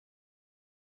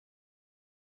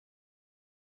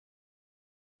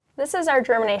This is our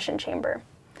germination chamber.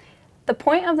 The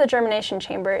point of the germination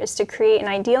chamber is to create an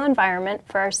ideal environment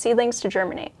for our seedlings to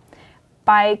germinate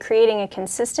by creating a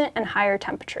consistent and higher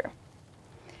temperature.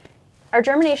 Our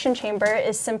germination chamber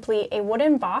is simply a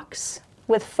wooden box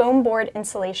with foam board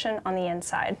insulation on the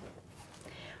inside.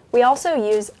 We also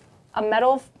use a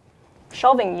metal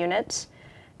shelving unit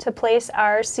to place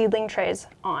our seedling trays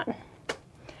on.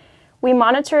 We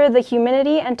monitor the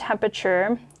humidity and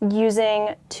temperature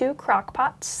using 2 crock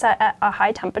pots set at a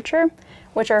high temperature,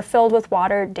 which are filled with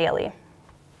water daily.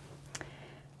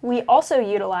 We also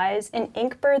utilize an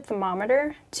inkbird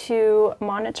thermometer to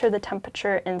monitor the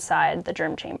temperature inside the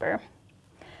germ chamber.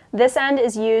 This end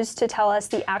is used to tell us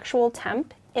the actual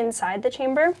temp inside the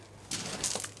chamber.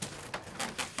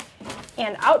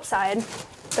 And outside,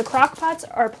 the crock pots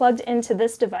are plugged into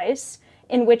this device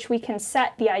in which we can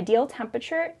set the ideal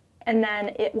temperature, and then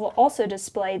it will also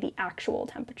display the actual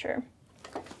temperature.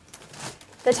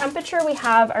 The temperature we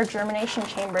have our germination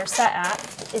chamber set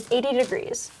at is 80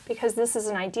 degrees because this is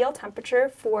an ideal temperature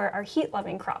for our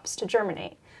heat-loving crops to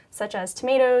germinate, such as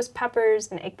tomatoes, peppers,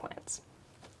 and eggplants.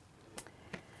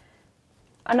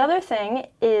 Another thing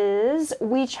is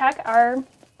we check our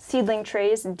seedling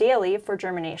trays daily for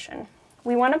germination.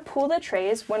 We want to pool the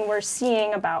trays when we're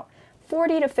seeing about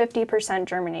 40 to 50%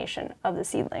 germination of the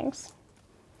seedlings.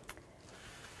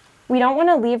 We don't want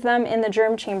to leave them in the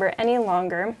germ chamber any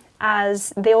longer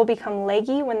as they will become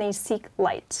leggy when they seek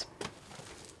light.